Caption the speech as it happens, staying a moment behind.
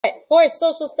For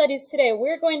social studies today,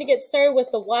 we're going to get started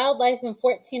with the wildlife in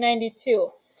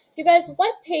 1492. You guys,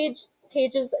 what pages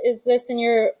is this in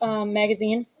your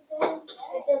magazine?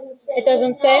 It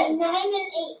doesn't say? 9 and 8.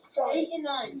 So 8 and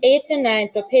 9. 8 and 9.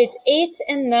 So page 8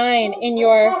 and 9 in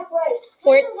your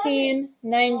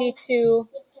 1492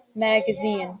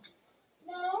 magazine.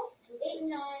 No, 8 and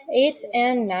 9. 8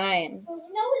 and 9. No,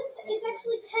 it's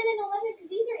actually 10 and 11 because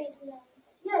these are 8 and 9.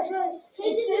 Yeah, it does.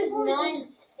 It says 9.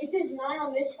 It says 9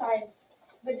 on this side,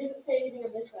 but it doesn't say anything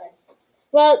on this side.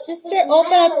 Well, just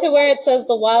open up to where it says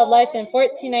the wildlife in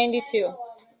 1492.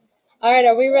 All right,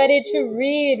 are we ready to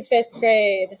read 5th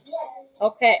grade?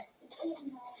 Okay.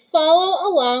 Follow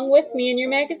along with me in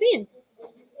your magazine.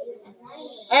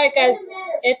 All right, guys,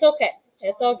 it's okay.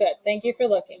 It's all good. Thank you for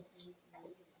looking.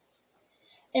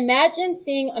 Imagine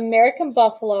seeing American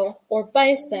buffalo or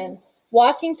bison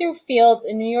walking through fields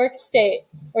in New York State,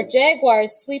 or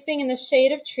jaguars sleeping in the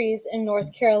shade of trees in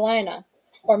North Carolina,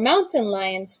 or mountain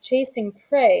lions chasing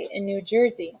prey in New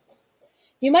Jersey.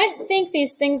 You might think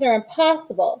these things are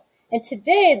impossible, and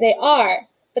today they are,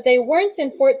 but they weren't in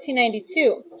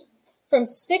 1492. From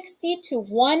 60 to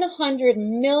 100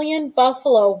 million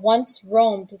buffalo once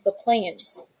roamed the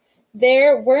plains.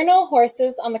 There were no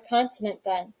horses on the continent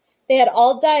then. They had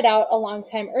all died out a long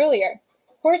time earlier.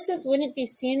 Horses wouldn't be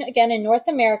seen again in North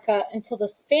America until the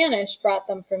Spanish brought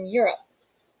them from Europe.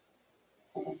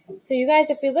 So you guys,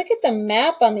 if we look at the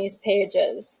map on these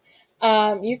pages,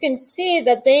 you can see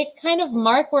that they kind of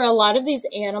mark where a lot of these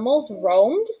animals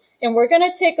roamed. And we're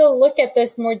going to take a look at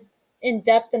this more in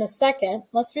depth in a second.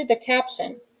 Let's read the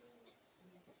caption.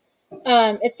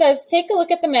 It says, take a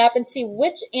look at the map and see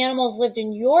which animals lived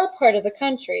in your part of the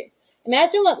country.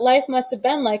 Imagine what life must have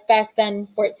been like back then in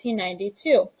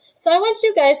 1492. So I want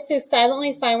you guys to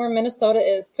silently find where Minnesota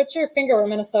is. Put your finger where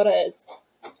Minnesota is.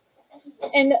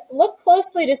 And look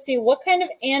closely to see what kind of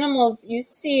animals you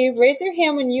see. Raise your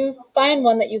hand when you find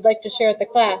one that you'd like to share with the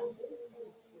class.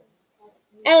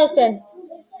 Allison.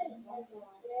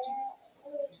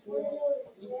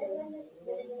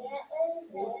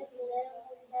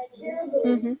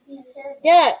 Mm-hmm.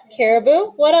 Yeah,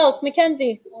 caribou. What else?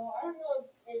 Mackenzie.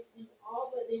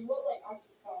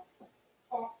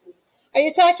 Are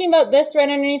you talking about this right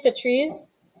underneath the trees?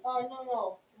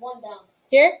 No. One down.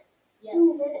 Here? Yeah.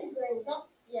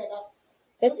 Yeah,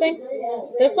 this thing?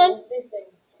 This one?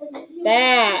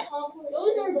 That.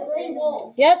 Those are gray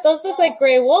wolves. Yep, those look like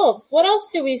gray wolves. What else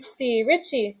do we see?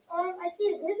 Richie? I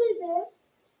see a grizzly bear.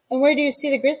 And where do you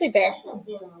see the grizzly bear?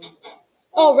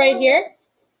 Oh, right here?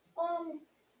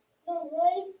 No,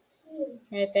 right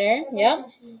here. Right there, yep.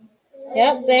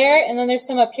 Yep, there. And then there's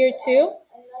some up here too.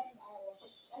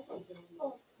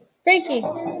 Frankie. I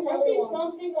see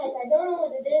something like, I don't know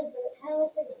what it is, but it kind of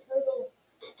looks like a turtle.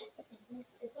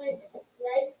 It's like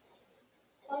right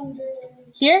under.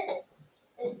 Here?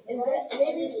 Is that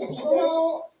maybe?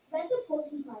 No, that's a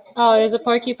porcupine. Oh, it is a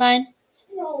porcupine?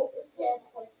 No, it's a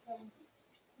porcupine.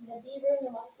 The beaver and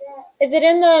the muskrat. Is it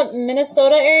in the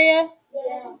Minnesota area?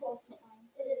 Yeah, porcupine.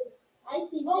 It is. I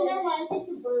see. Oh, never mind. I think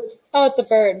it's a bird. Oh, it's a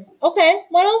bird. Okay,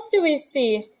 what else do we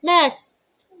see? Max?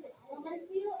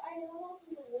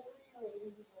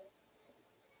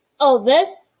 Oh, this?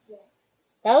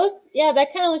 That looks, yeah,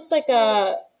 that kind of looks like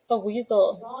a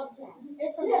weasel.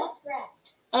 It's a muskrat.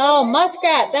 Oh,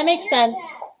 muskrat. That makes sense.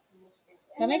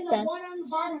 That makes sense. One on the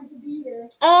bottom is a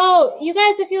beaver. Oh, you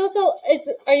guys, if you look,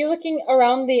 are you looking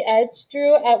around the edge,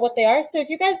 Drew, at what they are? So if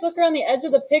you guys look around the edge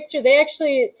of the picture, they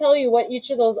actually tell you what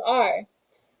each of those are.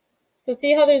 So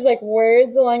see how there's like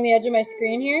words along the edge of my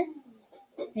screen here?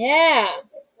 Yeah.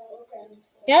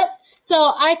 Yep.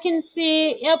 So I can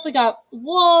see, yep, we got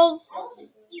wolves.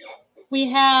 We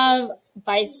have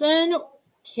bison,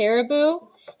 caribou.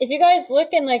 If you guys look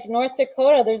in like North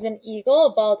Dakota, there's an eagle,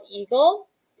 a bald eagle.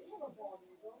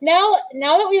 Now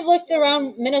that we've looked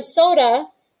around Minnesota,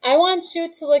 I want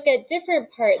you to look at different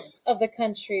parts of the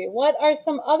country. What are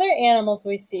some other animals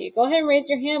we see? Go ahead and raise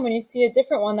your hand when you see a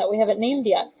different one that we haven't named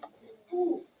yet.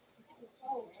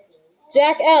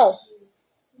 Jack L.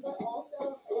 But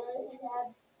also, we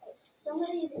have some of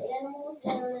these animals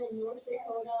that are in North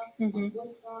Dakota,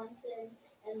 Wisconsin,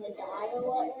 and like the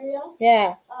Iowa area.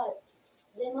 Yeah.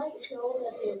 They might show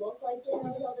that they look like in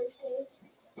those other states,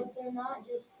 but they're not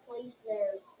just placed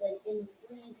there like in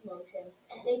freeze motion.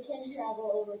 They can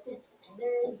travel over because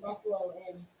there is buffalo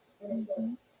in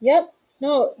Minnesota. Yep.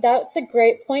 No, that's a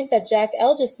great point that Jack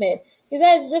L. just made. You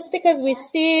guys, just because we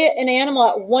see an animal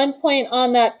at one point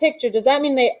on that picture, does that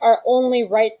mean they are only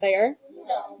right there?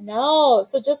 No.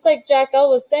 So just like Jack L.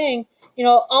 was saying, you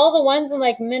know, all the ones in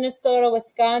like Minnesota,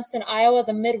 Wisconsin, Iowa,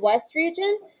 the Midwest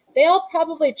region, they all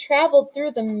probably traveled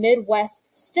through the Midwest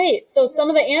state. So some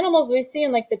of the animals we see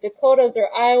in like the Dakotas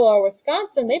or Iowa or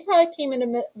Wisconsin, they probably came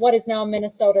into what is now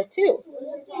Minnesota too.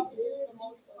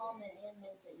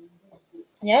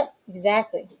 Yep,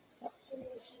 exactly.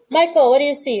 Michael, what do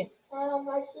you see?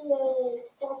 I see a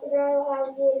crocodile,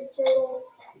 alligator, turtle,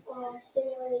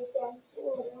 stingrays down in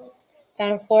Florida.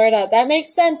 Down in Florida. That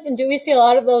makes sense. And do we see a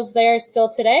lot of those there still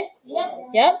today? Yep.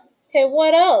 Yep. Okay,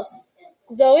 what else?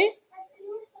 Zoe?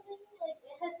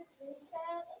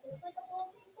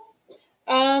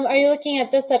 Are you looking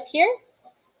at this up here?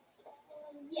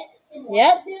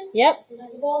 Yep. Yep.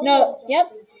 No,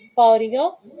 yep. Bald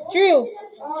eagle. Drew?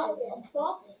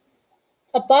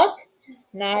 A buck?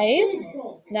 Nice.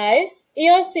 Nice.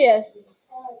 Eosius?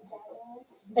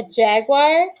 A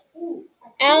jaguar?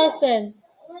 Allison?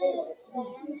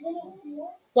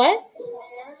 What?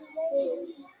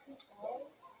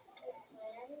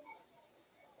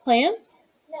 Plants?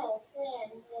 No,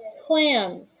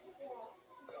 Clams.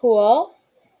 Cool.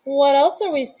 What else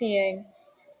are we seeing?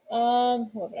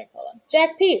 What would I call them?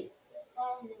 Jack Pete.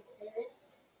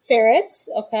 Ferrets.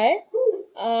 Okay.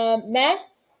 Max?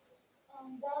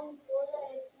 down in Florida,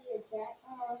 I see a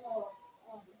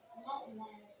mountain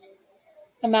lion.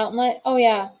 A mountain lion? Oh,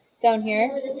 yeah. Down here.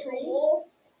 By the tree.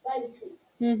 By the tree.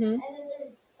 Mm-hmm. And then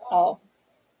there's Oh.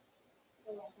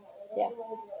 Yeah.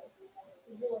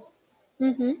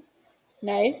 Mm-hmm.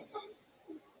 Nice.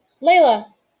 Layla?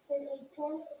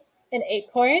 An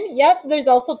acorn. Yep. There's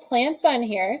also plants on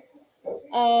here.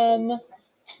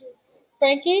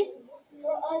 Frankie?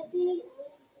 I see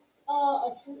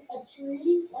a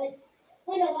tree, like,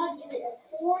 wait, no, not a tree,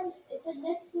 a corn. It's like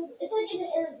next to, it's like in the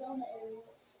Arizona area.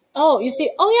 Oh, you see?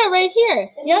 Oh, yeah, right here.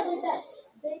 And Yep. Like that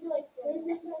big, like,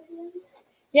 prison building.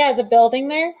 Yeah, the building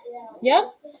there. Yeah. Yep.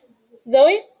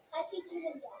 Zoe? I see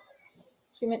human dogs.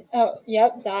 Human. Oh,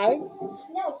 yep. Dogs.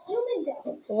 No, human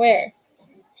dogs. Where?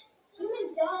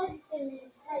 Human dogs in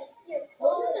right here.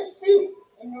 Those are the soup.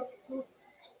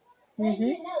 Right Mm-hmm.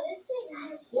 here, now this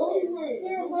thing,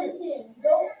 they're hunting.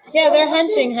 Yeah, they're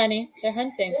hunting, honey. They're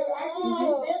hunting.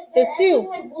 The Sioux.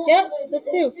 Yep, the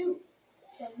Sioux.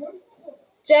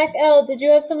 Jack L., did you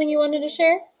have something you wanted to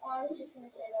share? I was just going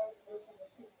to say that was the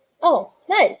soup. Oh,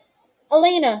 nice.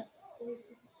 Elena.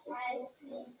 I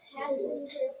see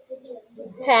passenger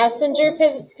pigeons.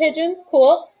 Passenger pigeons.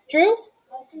 Cool. Drew? I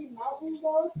see mountain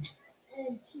goats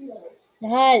and cheetahs.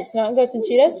 Nice. Mountain goats and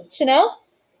cheetahs. Chanel?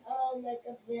 Like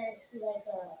up there, I see like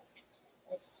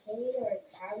a cave or a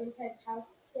cabin type house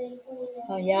thing.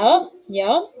 Oh, yeah.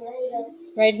 Yep. Right up.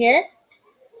 Right here.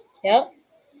 Yep.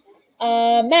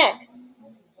 Max?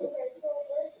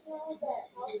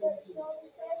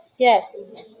 Yes.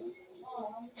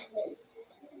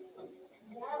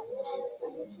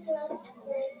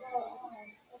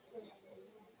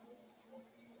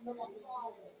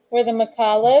 Where the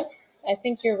macaw live? I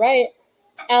think you're right.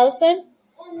 Allison?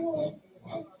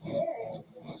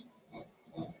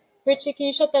 Richie, can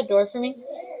you shut that door for me?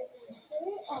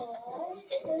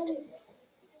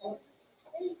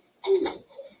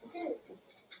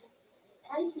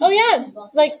 Oh, yeah.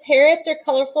 Like parrots or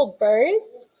colorful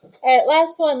birds. All right,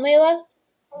 last one. Layla?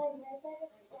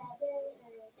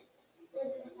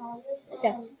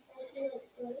 Yeah.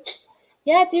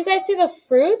 Yeah, do you guys see the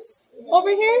fruits over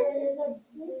here?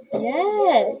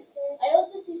 Yes. I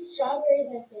also see strawberries,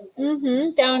 I think.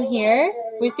 Mm-hmm. Down here,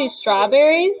 we see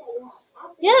strawberries.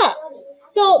 Yeah.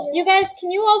 So, you guys, can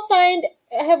you all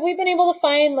have we been able to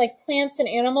find, like, plants and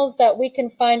animals that we can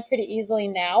find pretty easily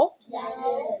now?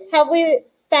 Have we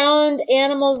found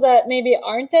animals that maybe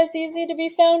aren't as easy to be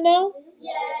found now?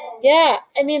 Yeah.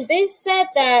 I mean, they said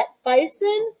that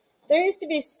bison, there used to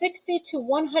be 60 to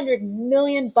 100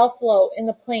 million buffalo in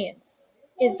the plains.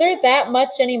 Is there that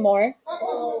much anymore?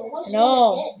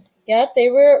 No. Yep, they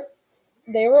were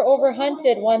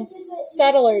overhunted once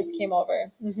settlers came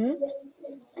over. Mm-hmm.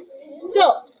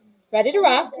 So, ready to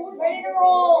rock? Ready to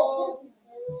roll.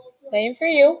 Playing for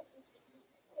you.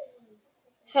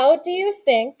 How do you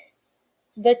think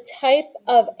the type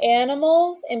of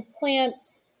animals and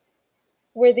plants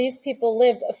where these people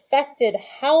lived affected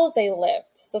how they lived?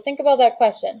 So think about that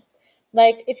question.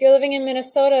 Like if you're living in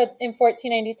Minnesota in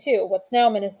 1492, what's now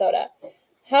Minnesota,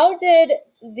 how did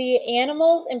the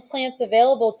animals and plants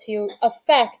available to you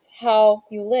affect how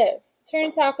you live? Turn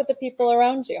and talk with the people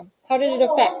around you. How did it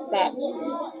affect that?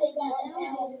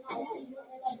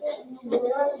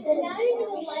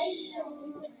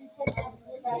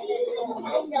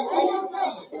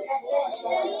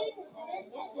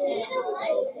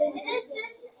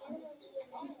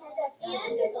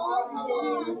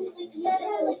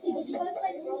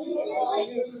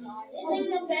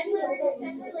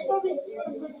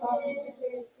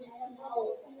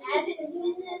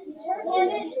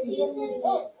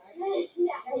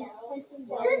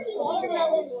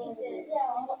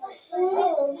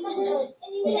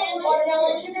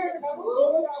 Watermelon sugar.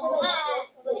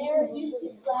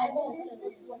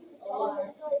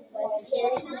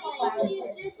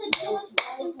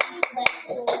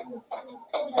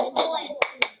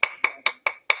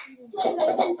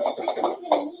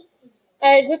 All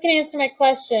right, who can answer my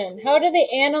question? How do the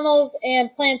animals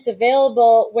and plants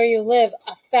available where you live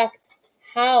affect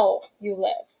how you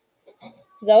live?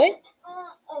 Zoe? I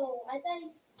thought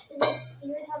you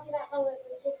were talking about how it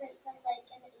was different from like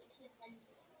in the 1800s.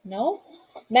 No?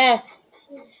 Max.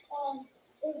 It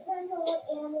depends on what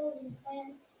animals and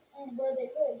plants and where they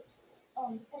live.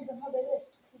 Depends on how they live.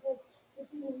 Because if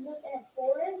you look at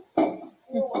forests,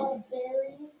 there are a lot of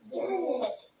berries,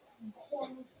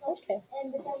 some stuff, Okay.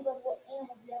 and depends on what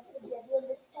animals you have. If you have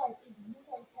limited supplies, if you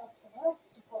have enough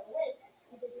before it is,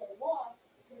 because you have lost,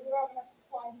 you don't have enough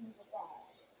supplies and you will die.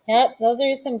 Yep, those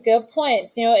are some good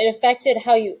points. You know, it affected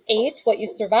how you ate, what you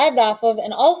survived off of,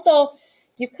 and also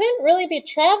you couldn't really be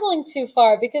traveling too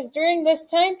far because during this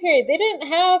time period, they didn't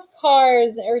have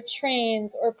cars or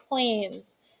trains or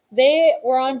planes. They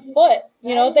were on foot.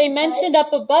 You know, they mentioned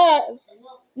up above,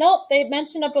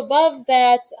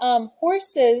 that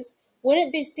horses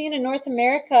wouldn't be seen in North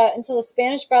America until the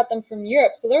Spanish brought them from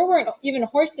Europe. So there weren't even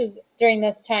horses during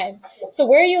this time. So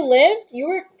where you lived, you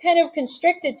were kind of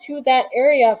constricted to that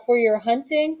area for your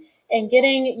hunting and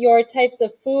getting your types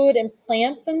of food and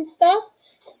plants and stuff.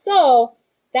 So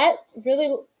that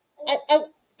really,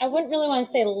 I wouldn't really want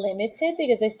to say limited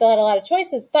because they still had a lot of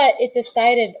choices, but it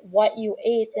decided what you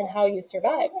ate and how you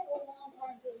survived.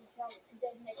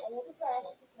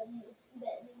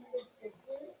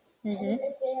 Mm-hmm.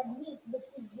 If they have meat, the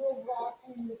food will rot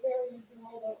and the berries and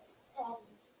all the crops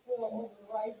will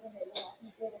override when they rot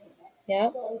and get anything.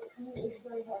 Yep. So it's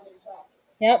very hard to travel.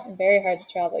 Yep, very hard to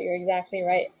travel. You're exactly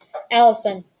right.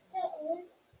 Allison.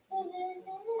 So there's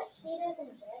no cheetahs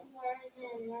and jaguars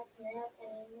in North America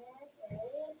anymore,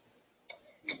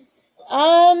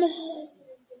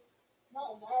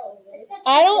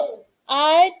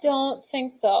 I don't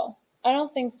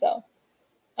think so.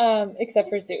 Except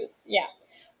for zoos. Yeah.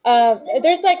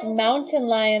 There's like mountain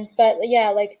lions, but yeah,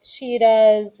 like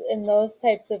cheetahs and those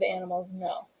types of animals,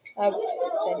 no. I would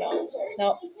say no.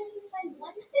 No.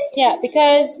 Yeah,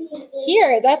 because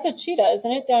here, that's a cheetah,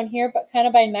 isn't it? Down here, but kind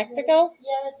of by Mexico.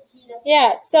 Yeah, that's a cheetah.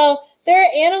 Yeah, so there are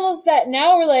animals that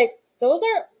now we're like, those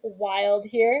aren't wild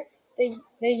here. They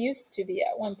used to be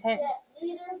at one time. Yeah,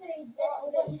 either they got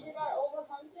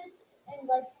overhunted and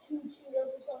like two cheetahs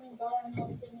or something got on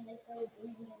something and they started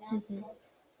breeding and Mhm.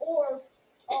 or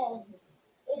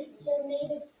they're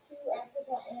native to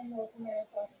Africa and North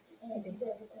America.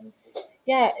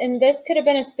 Yeah, and this could have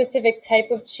been a specific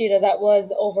type of cheetah that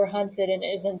was overhunted and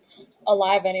isn't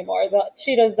alive anymore. The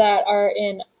cheetahs that are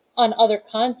on other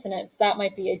continents, that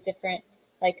might be a different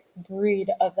like breed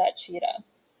of that cheetah.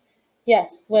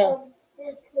 Yes, Will.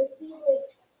 There could be like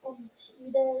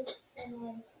cheetahs and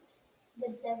like the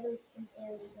deserts and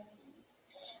Arizona.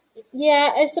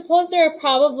 Yeah, I suppose there are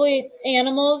probably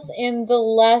animals in the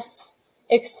less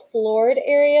explored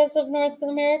areas of North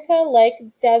America, like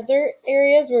desert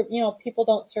areas where, you know, people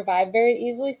don't survive very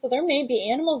easily. So there may be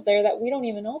animals there that we don't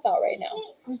even know about right now.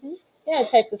 Yeah,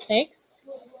 types of snakes.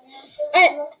 All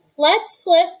right, let's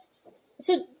flip.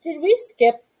 So did we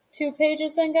skip 2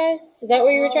 pages then, guys? Is that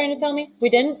what you were trying to tell me? We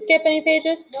didn't skip any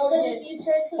pages? No, but if you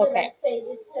turn to the next page,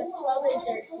 it says 12 and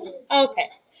 13. Okay.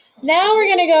 Now we're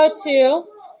going to go to,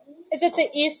 is it the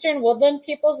Eastern Woodland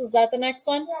Peoples? Is that the next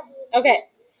one? Okay.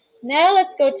 Now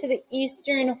let's go to the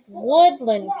Eastern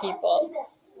Woodland Peoples.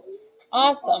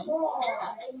 Awesome.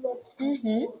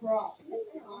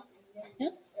 Yeah.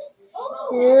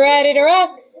 Ready to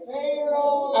rock?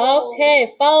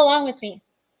 Okay, follow along with me.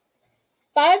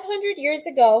 500 years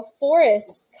ago,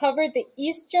 forests covered the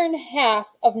eastern half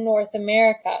of North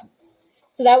America.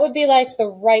 So that would be like the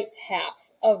right half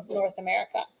of North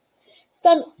America.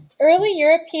 Some early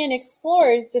European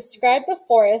explorers described the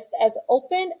forests as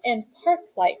open and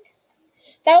park-like.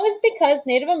 That was because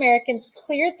Native Americans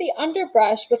cleared the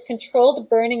underbrush with controlled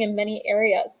burning in many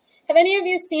areas. Have any of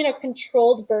you seen a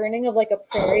controlled burning of like a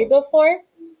prairie before?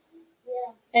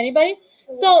 Yeah. Anybody?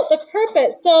 So the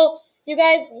purpose, you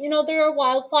guys, you know, there are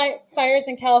wildfires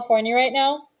in California right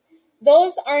now.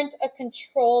 Those aren't a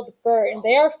controlled burn.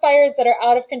 They are fires that are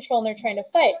out of control and they're trying to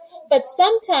fight. But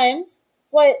sometimes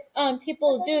what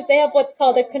people do is they have what's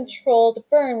called a controlled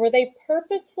burn, where they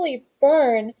purposefully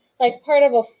burn like part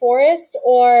of a forest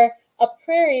or a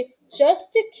prairie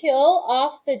just to kill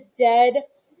off the dead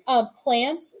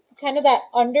plants, kind of that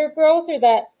undergrowth or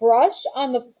that brush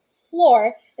on the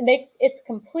floor, and it's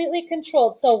completely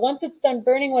controlled. So once it's done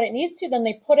burning what it needs to, then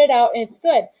they put it out and it's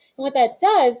good. And what that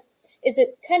does is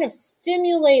it kind of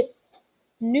stimulates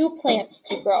new plants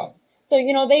to grow. So,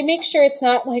 they make sure it's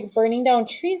not like burning down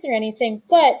trees or anything,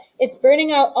 but it's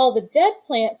burning out all the dead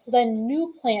plants so then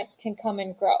new plants can come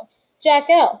and grow. Jack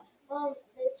L.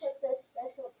 They put this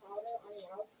special powder on the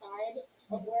outside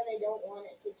of where they don't want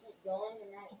it to keep going,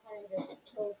 and that kind of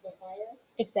kills the fire.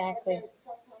 Exactly. But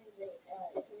then sometimes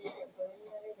to make it burn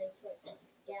better, they put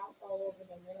gas all over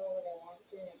the middle where they want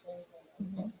to, and it burns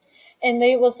them. And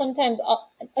they will sometimes,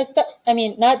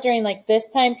 not during like this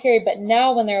time period, but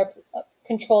now when there are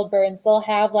controlled burns, they'll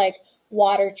have like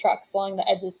water trucks along the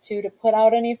edges too to put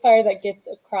out any fire that gets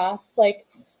across like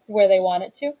where they want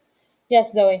it to.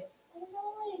 Yes, Zoe.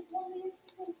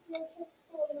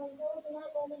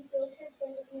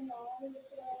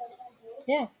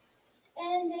 Yeah.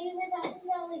 And they were talking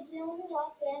about like when we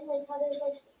walked in, like how there's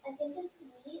like I think it's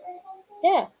wheat or something.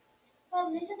 Yeah.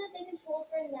 They said that they control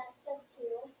for that stuff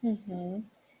too.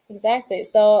 Exactly.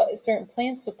 So certain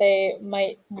plants that they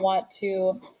might want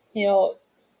to,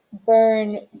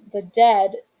 burn the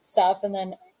dead stuff and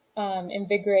then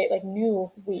invigorate like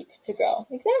new wheat to grow.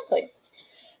 Exactly.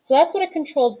 So that's what a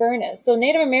controlled burn is. So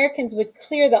Native Americans would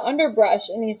clear the underbrush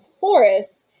in these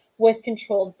forests with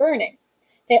controlled burning.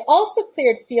 They also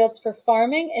cleared fields for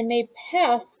farming and made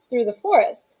paths through the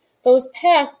forest. Those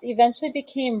paths eventually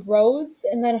became roads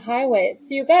and then highways.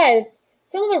 So you guys,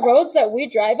 some of the roads that we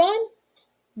drive on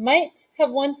might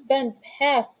have once been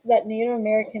paths that Native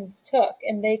Americans took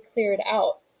and they cleared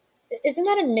out. Isn't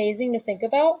that amazing to think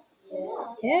about?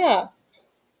 Yeah.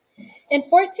 In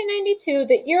 1492,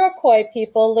 the Iroquois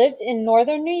people lived in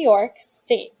northern New York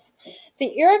State.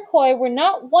 The Iroquois were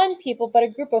not one people, but a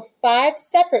group of 5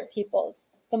 separate peoples.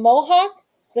 The Mohawk,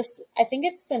 I think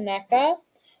it's Seneca,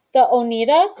 the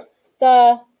Oneida,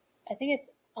 I think it's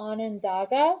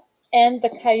Onondaga, and the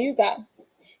Cayuga.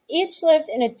 Each lived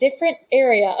in a different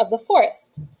area of the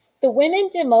forest. The women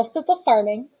did most of the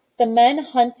farming. The men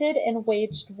hunted and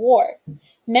waged war.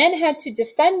 Men had to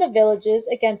defend the villages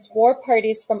against war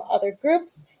parties from other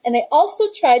groups, and they also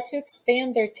tried to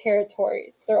expand their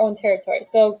own territories,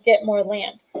 so get more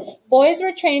land. Boys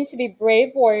were trained to be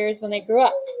brave warriors when they grew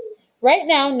up. Right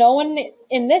now, no one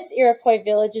in this Iroquois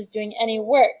village is doing any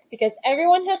work because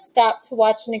everyone has stopped to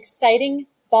watch an exciting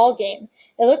ball game.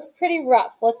 It looks pretty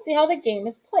rough. Let's see how the game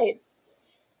is played.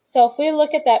 So if we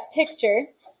look at that picture,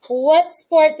 what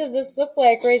sport does this look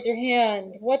like? Raise your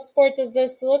hand. What sport does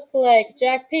this look like?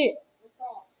 Jack Pete.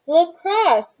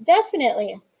 Lacrosse,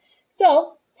 definitely.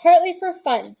 So, partly for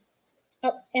fun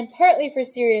and partly for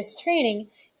serious training,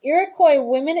 Iroquois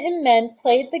women and men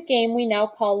played the game we now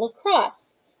call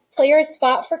lacrosse. Players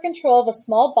fought for control of a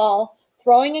small ball,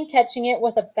 throwing and catching it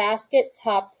with a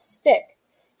basket-topped stick.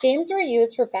 Games were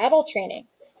used for battle training.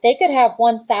 They could have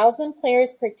 1,000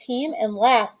 players per team and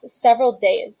last several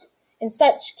days. In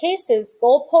such cases,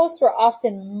 goalposts were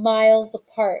often miles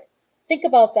apart. Think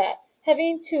about that.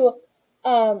 Having to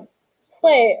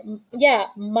play,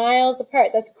 miles apart.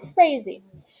 That's crazy.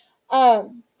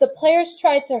 The players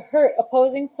tried to hurt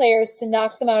opposing players to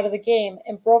knock them out of the game,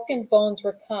 and broken bones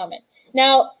were common.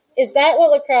 Now, is that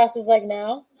what lacrosse is like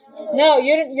now? No,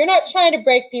 you're not trying to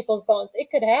break people's bones.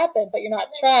 It could happen, but you're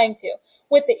not trying to.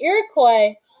 With the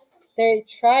Iroquois, they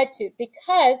tried to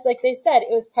because, like they said,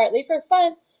 it was partly for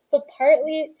fun, but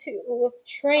partly to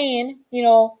train,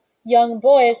 young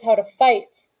boys how to fight,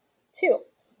 too.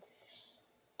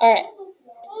 All right.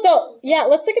 So,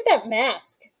 let's look at that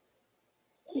mask.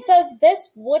 It says, this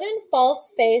wooden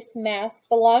false face mask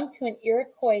belonged to an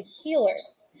Iroquois healer.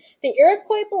 The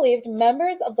Iroquois believed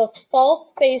members of the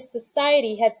false face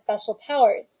society had special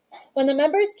powers. When the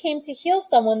members came to heal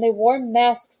someone, they wore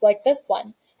masks like this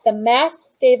one. The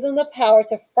masks gave them the power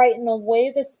to frighten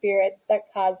away the spirits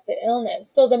that caused the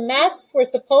illness. So the masks were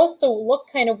supposed to look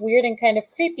kind of weird and kind of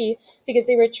creepy because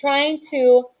they were trying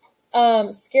to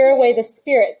scare away the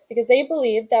spirits, because they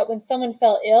believed that when someone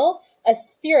fell ill, a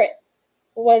spirit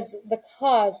was the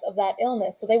cause of that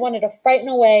illness. So they wanted to frighten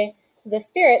away the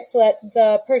spirit so that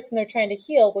the person they're trying to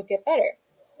heal would get better.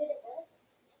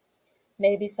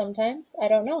 Maybe sometimes. I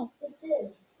don't know.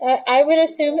 I would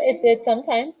assume it did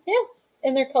sometimes. Yeah.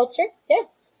 In their culture. Yeah.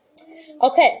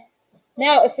 Okay.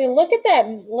 Now, if we look at that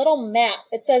little map,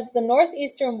 it says the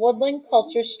northeastern woodland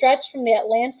culture stretched from the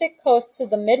Atlantic coast to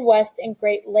the Midwest and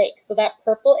Great Lakes. So that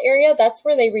purple area, that's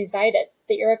where they resided,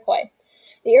 the Iroquois.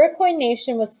 The Iroquois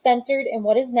nation was centered in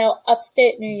what is now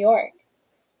upstate New York.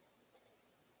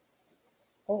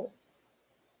 Oh.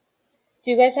 Do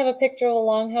you guys have a picture of a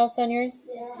longhouse on yours?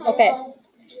 Yeah. Okay.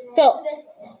 So,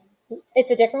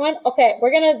 It's a different one? Okay,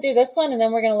 we're going to do this one and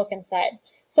then we're going to look inside.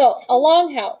 So, a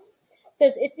longhouse. It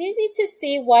says, it's easy to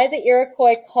see why the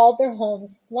Iroquois called their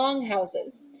homes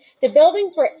longhouses. The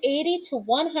buildings were 80 to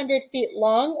 100 feet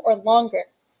long or longer.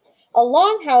 A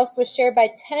longhouse was shared by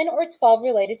 10 or 12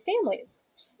 related families.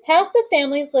 Half the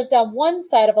families lived on one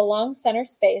side of a long center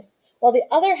space, while the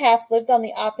other half lived on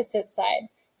the opposite side.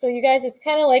 So you guys, it's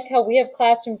kind of like how we have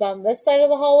classrooms on this side of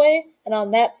the hallway and on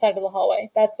that side of the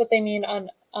hallway. That's what they mean on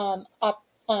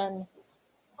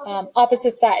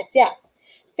opposite sides. Yeah.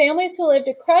 Families who lived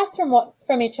across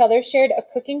from each other shared a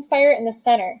cooking fire in the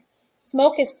center.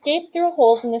 Smoke escaped through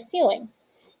holes in the ceiling.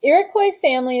 Iroquois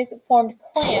families formed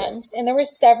clans, and there were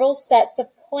several sets of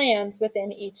clans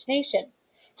within each nation.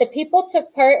 The people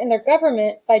took part in their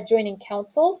government by joining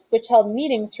councils, which held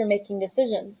meetings for making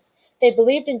decisions. They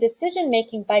believed in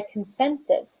decision-making by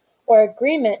consensus, or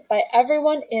agreement by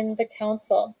everyone in the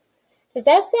council. Does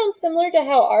that sound similar to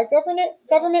how our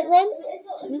government runs?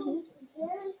 Mm-hmm.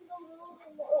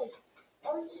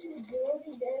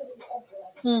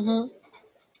 Mm-hmm.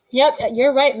 Yep,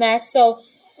 you're right, Max. So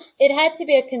it had to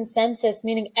be a consensus,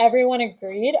 meaning everyone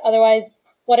agreed. Otherwise,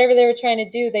 whatever they were trying to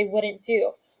do, they wouldn't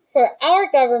do. For our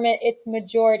government, it's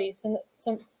majority.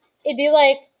 So it'd be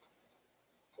like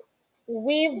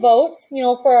we vote,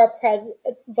 for our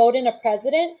vote in a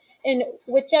president, and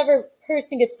whichever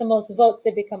person gets the most votes,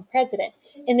 they become president.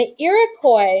 In the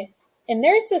Iroquois, in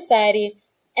their society,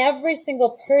 every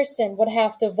single person would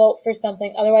have to vote for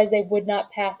something, otherwise they would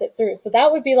not pass it through. So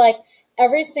that would be like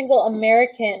every single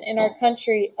American in our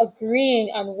country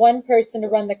agreeing on one person to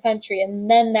run the country, and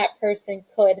then that person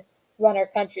could run our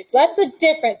country. So that's the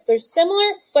difference. They're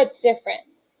similar, but different.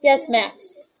 Yes,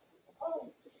 Max?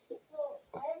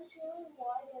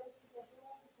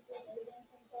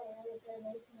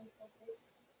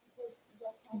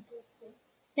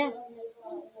 Yeah.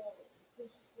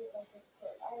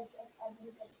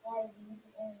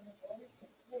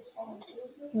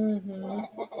 Mm-hmm.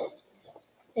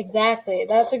 Exactly.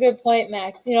 That's a good point,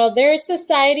 Max. Their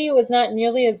society was not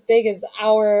nearly as big as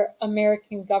our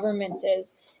American government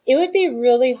is. It would be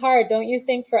really hard, don't you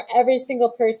think, for every single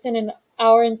person in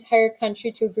our entire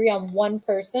country to agree on one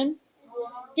person?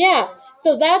 Yeah.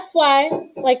 So that's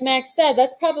why, like Max said,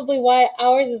 that's probably why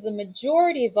ours is a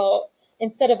majority vote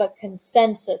instead of a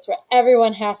consensus where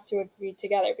everyone has to agree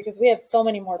together, because we have so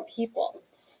many more people.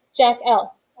 Jack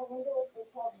L.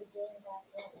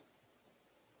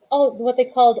 Oh, what they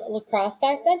called lacrosse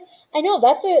back then? I know,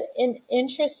 that's an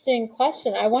interesting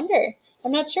question. I wonder.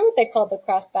 I'm not sure what they called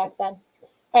lacrosse back then.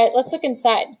 All right, let's look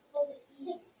inside.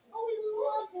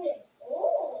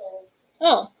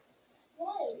 Oh.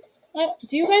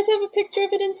 Do you guys have a picture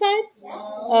of it inside? No.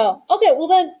 Oh, okay, well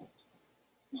then,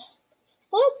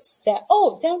 let's set,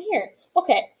 down here.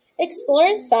 Okay, explore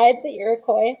inside the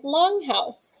Iroquois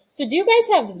longhouse. So do you guys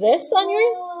have this on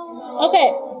yours?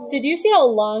 Okay, so do you see how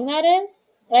long that is?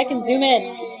 And I can zoom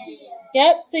in.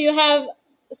 Yep, so you have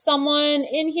someone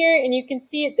in here and you can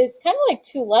see it's kind of like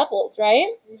 2 levels, right?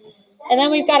 And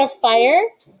then we've got a fire.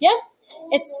 Yep,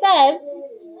 it says,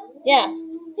 yeah,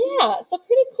 so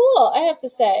pretty cool, I have to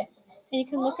say. And you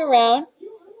can look around.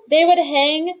 They would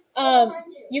hang,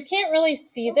 you can't really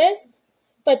see this,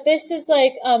 but this is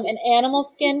like an animal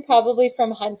skin, probably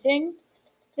from hunting.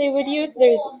 They would use,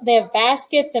 they have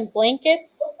baskets and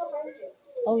blankets.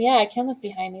 Oh yeah, I can look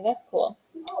behind me. That's cool.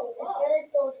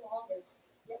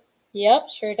 Yep,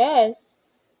 sure does.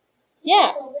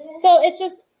 Yeah, so it's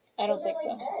just, I don't think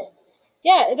so.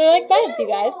 Yeah, they're like beds, you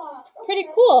guys. Pretty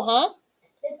cool, huh?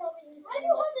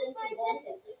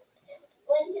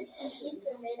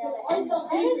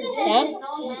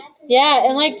 Yeah,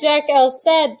 and like Jack L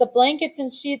said, the blankets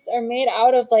and sheets are made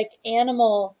out of like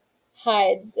animal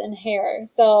hides and hair.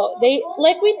 So they,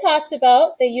 like we talked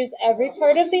about, they use every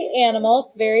part of the animal.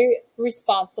 It's very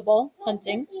responsible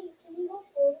hunting.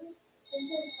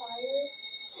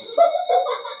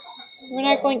 We're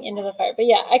not going into the fire, but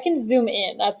yeah, I can zoom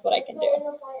in. That's what I can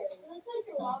do.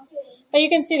 But you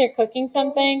can see they're cooking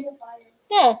something.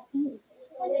 Yeah.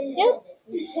 Yep.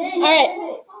 All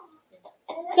right.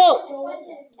 So,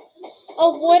 a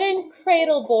wooden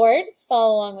cradle board,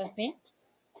 follow along with me,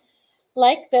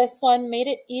 like this one, made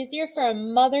it easier for a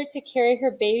mother to carry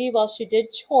her baby while she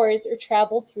did chores or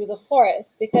traveled through the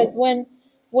forest. Because when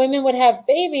women would have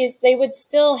babies, they would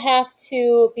still have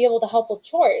to be able to help with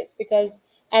chores, because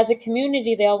as a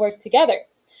community, they all work together.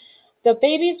 The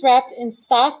baby's wrapped in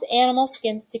soft animal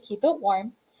skins to keep it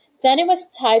warm. Then it was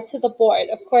tied to the board,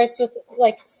 of course, with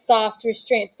like soft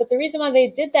restraints. But the reason why they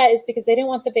did that is because they didn't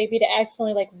want the baby to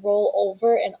accidentally like roll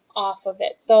over and off of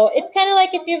it. So it's kind of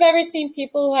like if you've ever seen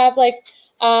people who have like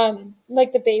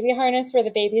like the baby harness where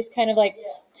the baby's kind of like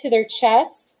to their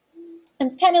chest.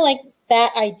 And it's kind of like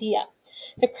that idea.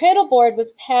 The cradle board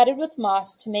was padded with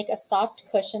moss to make a soft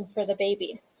cushion for the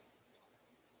baby.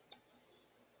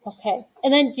 Okay,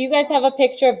 and then do you guys have a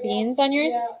picture of beans on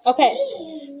yours? Okay,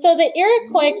 so the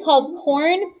Iroquois called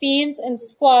corn, beans, and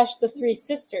squash the three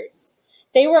sisters.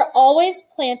 They were always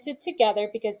planted together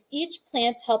because each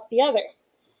plant helped the other.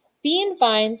 Bean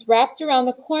vines wrapped around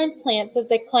the corn plants as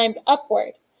they climbed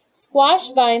upward. Squash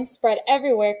vines spread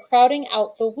everywhere, crowding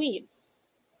out the weeds.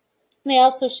 They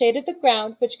also shaded the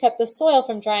ground, which kept the soil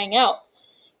from drying out.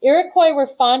 Iroquois were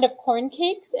fond of corn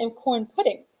cakes and corn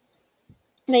pudding.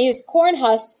 They used corn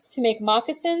husks to make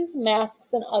moccasins,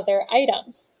 masks, and other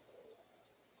items.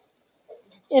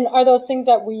 And are those things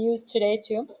that we use today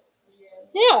too?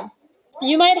 Yeah.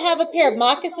 You might have a pair of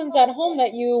moccasins at home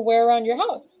that you wear around your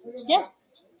house. Yeah.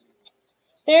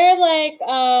 They're like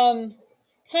kind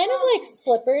of like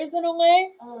slippers in a way.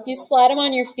 You slide them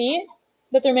on your feet,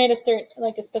 but they're made a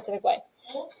specific way.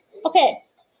 Okay.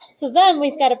 So then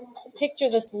we've got to picture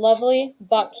this lovely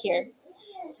buck here.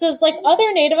 It says, like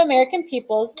other Native American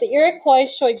peoples, the Iroquois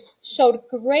showed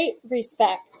great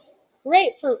respect for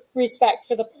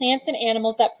the plants and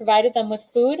animals that provided them with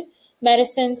food,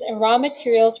 medicines, and raw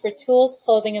materials for tools,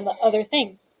 clothing, and other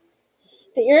things.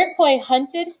 The Iroquois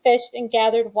hunted, fished, and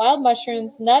gathered wild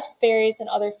mushrooms, nuts, berries, and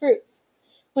other fruits.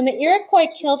 When the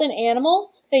Iroquois killed an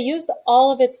animal, they used all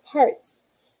of its parts.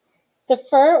 The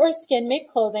fur or skin made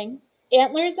clothing.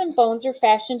 Antlers and bones were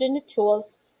fashioned into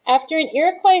tools. After an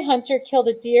Iroquois hunter killed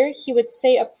a deer, he would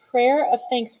say a prayer of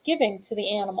thanksgiving to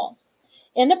the animal.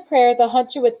 In the prayer, the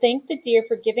hunter would thank the deer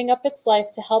for giving up its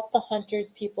life to help the hunter's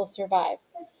people survive.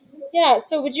 Yeah,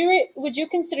 so would you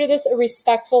consider this a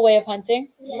respectful way of hunting?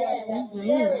 Yeah.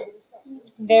 Mm-hmm.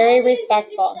 Very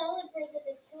respectful.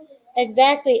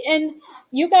 Exactly. And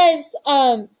you guys,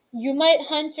 you might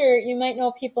hunt, or you might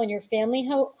know people in your family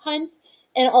who hunt,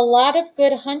 and a lot of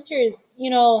good hunters,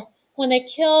 when they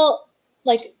kill,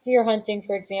 like deer hunting,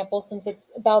 for example, since it's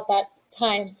about that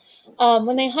time,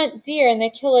 when they hunt deer and they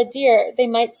kill a deer, they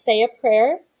might say a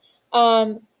prayer,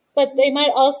 but they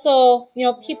might also,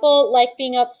 people like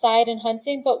being outside and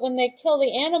hunting, but when they kill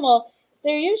the animal,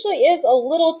 there usually is a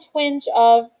little twinge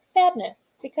of sadness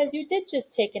because you did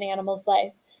just take an animal's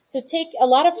life. So a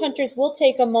lot of hunters will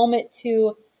take a moment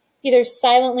to either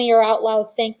silently or out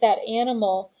loud thank that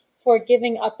animal for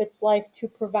giving up its life to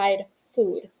provide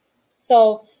food.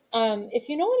 So if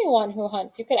you know anyone who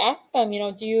hunts, you could ask them,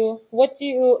 how do you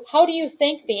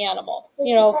thank the animal,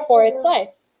 for its life?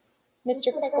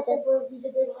 Mr. Cracklebird. He's a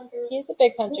big hunter. He's a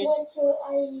big hunter.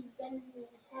 I've been in his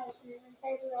house and his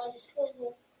entire garage is filled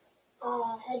with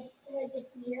heads of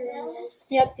deer and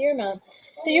Yep, deer mounts.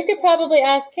 So you could probably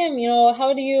ask him,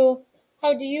 how do you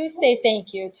say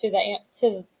thank you to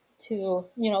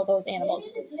those animals?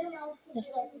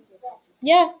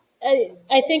 Yeah,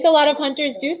 I think a lot of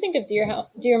hunters do think of deer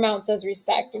mounts as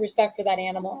respect for that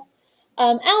animal.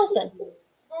 Allison.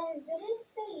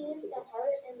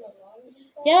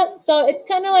 Yep, so it's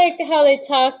kind of like how they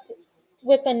talked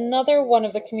with another one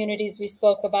of the communities we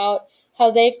spoke about,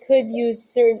 how they could use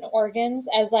certain organs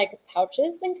as like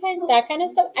pouches and that kind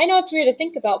of stuff. I know it's weird to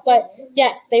think about, but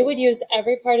yes, they would use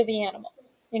every part of the animal,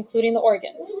 including the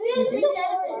organs. Mm-hmm.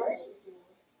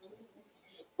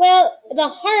 Well, the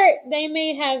heart they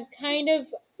may have kind of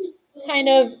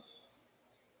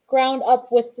ground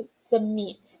up with the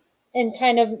meat and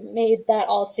kind of made that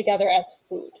all together as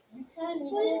food.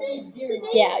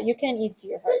 Yeah, you can eat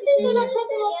deer heart. Mm-hmm.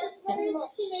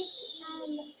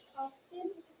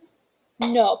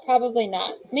 No, probably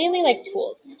not. Mainly like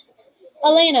tools.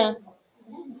 Elena.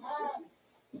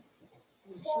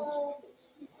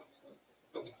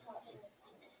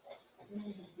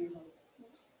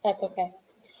 That's okay.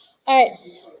 All right.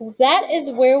 That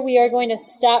is where we are going to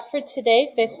stop for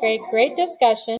today, 5th grade. Great discussion.